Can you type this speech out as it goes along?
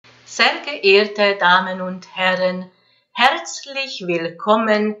Sehr geehrte Damen und Herren, herzlich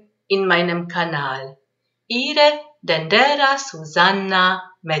willkommen in meinem Kanal. Ihre Dendera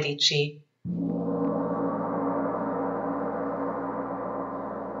Susanna Medici.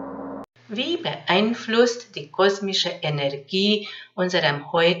 Wie beeinflusst die kosmische Energie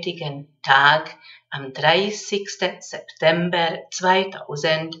unserem heutigen Tag am 30. September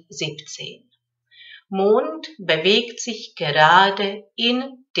 2017? Mond bewegt sich gerade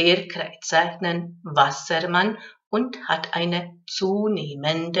in Tierkreiszeichen Wassermann und hat eine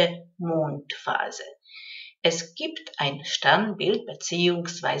zunehmende Mondphase. Es gibt ein Sternbild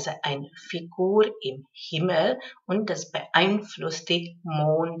bzw. eine Figur im Himmel und das beeinflusst die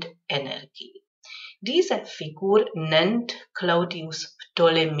Mondenergie. Diese Figur nennt Claudius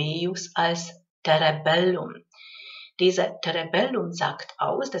Ptolemäus als Terebellum. Dieser Terebellum sagt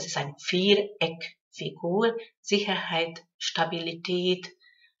aus, das ist ein Viereckfigur, Sicherheit, Stabilität,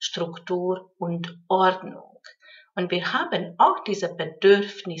 Struktur und Ordnung. Und wir haben auch dieses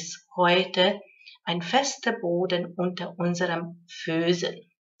Bedürfnis heute, ein fester Boden unter unseren Füßen.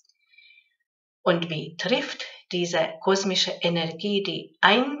 Und wie trifft diese kosmische Energie die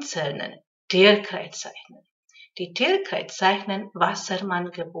einzelnen Tierkreiszeichen? Die Tierkreiszeichen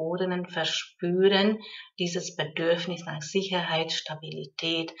Wassermann-Geborenen verspüren dieses Bedürfnis nach Sicherheit,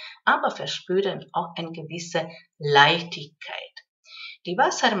 Stabilität, aber verspüren auch eine gewisse Leichtigkeit. Die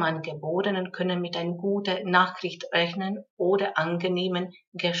Wassermann-Geborenen können mit einer guten Nachricht rechnen oder angenehmen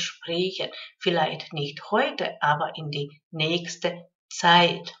Gesprächen, vielleicht nicht heute, aber in die nächste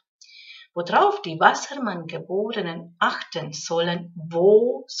Zeit. Worauf die Wassermann-Geborenen achten sollen,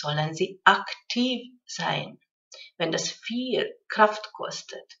 wo sollen sie aktiv sein? Wenn das viel Kraft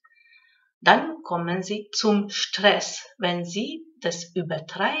kostet, dann kommen sie zum Stress. Wenn sie das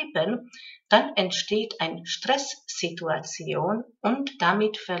übertreiben, dann entsteht eine Stresssituation und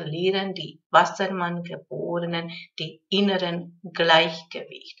damit verlieren die Wassermann-Geborenen die inneren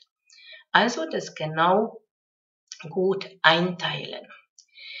Gleichgewicht. Also das genau gut einteilen.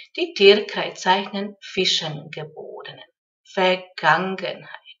 Die Tierkreiszeichen Fischengeborenen.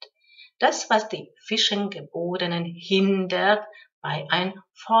 Vergangenheit. Das, was die Fischengeborenen hindert bei einer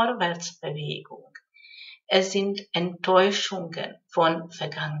Vorwärtsbewegung. Es sind Enttäuschungen von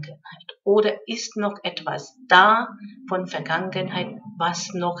Vergangenheit oder ist noch etwas da von Vergangenheit,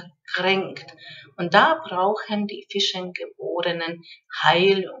 was noch kränkt. Und da brauchen die Fischengeborenen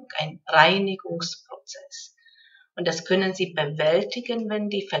Heilung, ein Reinigungsprozess. Und das können sie bewältigen, wenn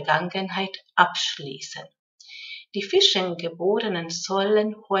die Vergangenheit abschließen. Die Fischengeborenen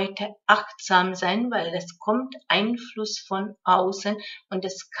sollen heute achtsam sein, weil es kommt Einfluss von außen und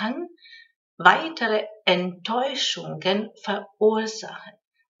es kann weitere Enttäuschungen verursachen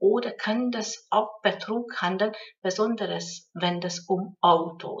oder kann das auch Betrug handeln, besonders wenn es um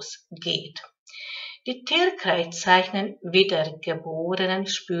Autos geht. Die Tierkreiszeichen Wiedergeborenen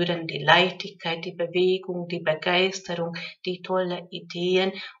spüren die Leichtigkeit, die Bewegung, die Begeisterung, die tolle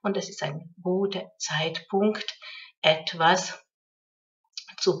Ideen und es ist ein guter Zeitpunkt, etwas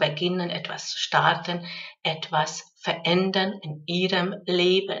zu beginnen, etwas starten, etwas verändern in ihrem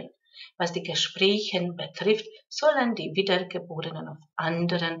Leben. Was die Gespräche betrifft, sollen die Wiedergeborenen auf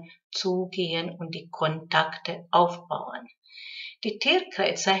anderen zugehen und die Kontakte aufbauen. Die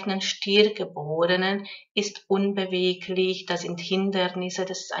Tierkreiszeichen Stiergeborenen ist unbeweglich, da sind Hindernisse,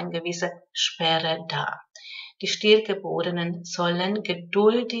 das ist eine gewisse Sperre da. Die Stiergeborenen sollen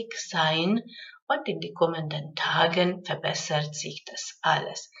geduldig sein und in den kommenden Tagen verbessert sich das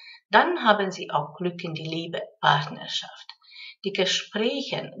alles. Dann haben sie auch Glück in die Liebe, Partnerschaft. Die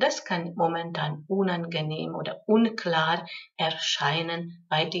Gespräche, das kann momentan unangenehm oder unklar erscheinen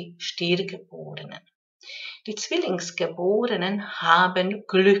bei den Stiergeborenen. Die Zwillingsgeborenen haben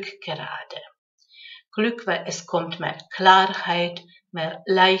Glück gerade. Glück, weil es kommt mehr Klarheit, mehr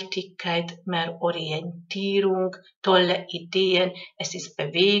Leichtigkeit, mehr Orientierung, tolle Ideen, es ist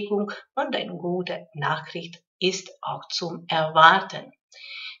Bewegung und eine gute Nachricht ist auch zum Erwarten.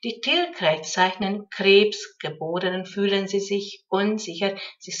 Die Tierkreiszeichen Krebsgeborenen fühlen sie sich unsicher,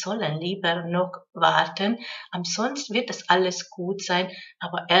 sie sollen lieber noch warten, ansonsten wird es alles gut sein,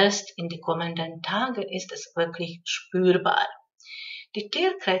 aber erst in den kommenden Tagen ist es wirklich spürbar. Die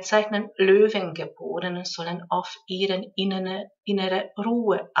Tierkreiszeichen Löwengeborenen sollen auf ihre innere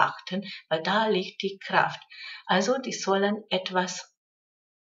Ruhe achten, weil da liegt die Kraft. Also die sollen etwas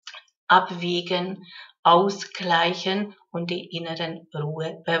abwägen, ausgleichen und die inneren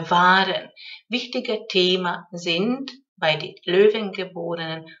Ruhe bewahren. Wichtige Themen sind bei den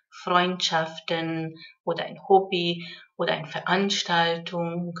Löwengeborenen Freundschaften oder ein Hobby oder eine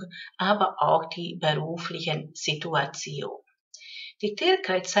Veranstaltung, aber auch die beruflichen Situationen. Die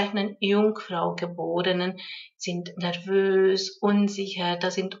Tierkreiszeichen Jungfrau Geborenen sind nervös, unsicher,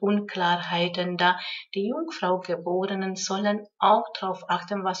 da sind Unklarheiten da. Die Jungfrau Geborenen sollen auch darauf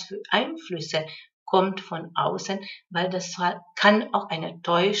achten, was für Einflüsse kommt von außen, weil das kann auch eine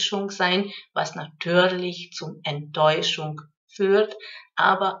Täuschung sein, was natürlich zum Enttäuschung führt,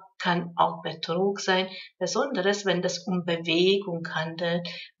 aber kann auch Betrug sein, besonders wenn es um Bewegung handelt,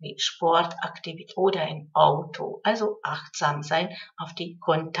 wie Sportaktivität oder ein Auto. Also achtsam sein auf die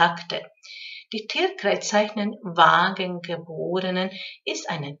Kontakte. Die Tierkreiszeichen Wagengeborenen ist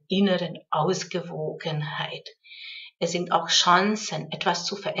eine innere Ausgewogenheit. Es sind auch Chancen, etwas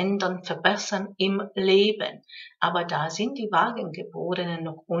zu verändern, verbessern im Leben. Aber da sind die Wagengeborenen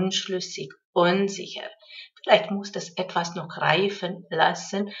noch unschlüssig, unsicher. Vielleicht muss das etwas noch reifen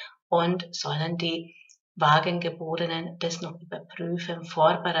lassen und sollen die Wagengeborenen das noch überprüfen,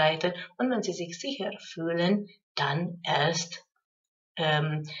 vorbereiten und wenn sie sich sicher fühlen, dann erst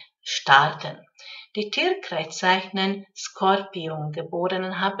starten. Die Tierkreiszeichen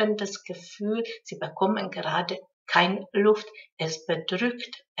Skorpiongeborenen haben das Gefühl, sie bekommen gerade keine Luft, es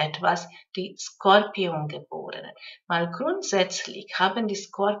bedrückt etwas die Skorpiongeborenen. Mal grundsätzlich haben die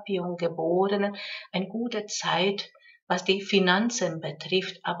Skorpiongeborenen eine gute Zeit, was die Finanzen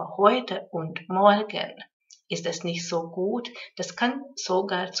betrifft, aber heute und morgen ist es nicht so gut. Das kann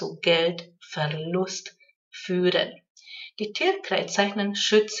sogar zu Geldverlust führen. Die Tierkreiszeichen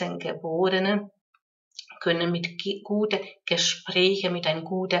Schützengeborenen können mit guten Gesprächen, mit einer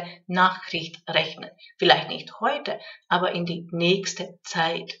guten Nachricht rechnen. Vielleicht nicht heute, aber in die nächste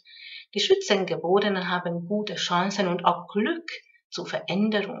Zeit. Die Schützengeborenen haben gute Chancen und auch Glück zu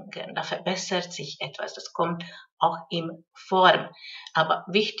Veränderungen. Da verbessert sich etwas, das kommt auch in Form. Aber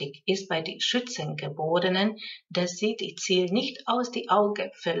wichtig ist bei den Schützengeborenen, dass sie die Ziel nicht aus die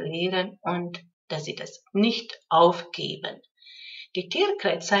Augen verlieren und dass sie das nicht aufgeben. Die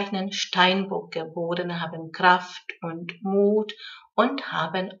Tierkreiszeichen Steinbock-Geborene haben Kraft und Mut und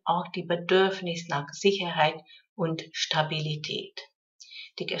haben auch die Bedürfnis nach Sicherheit und Stabilität.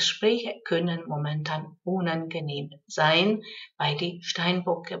 Die Gespräche können momentan unangenehm sein bei den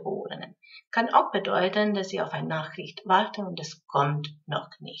Steinbock-Geborenen. Kann auch bedeuten, dass sie auf eine Nachricht warten und es kommt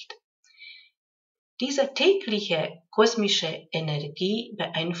noch nicht. Diese tägliche kosmische Energie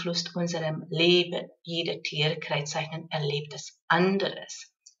beeinflusst unserem Leben. Jede Tierkreiszeichen erlebt es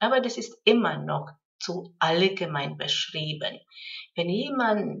anderes. Aber das ist immer noch zu allgemein beschrieben. Wenn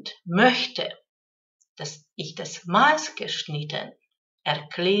jemand möchte, dass ich das maßgeschnitten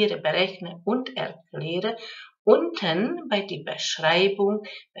erkläre, berechne und erkläre, unten bei der Beschreibung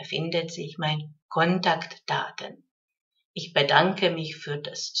befindet sich mein Kontaktdaten. Ich bedanke mich für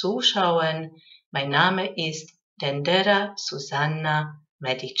das Zuschauen. Mein Name ist Dendera Susanna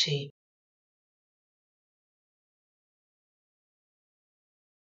Medici.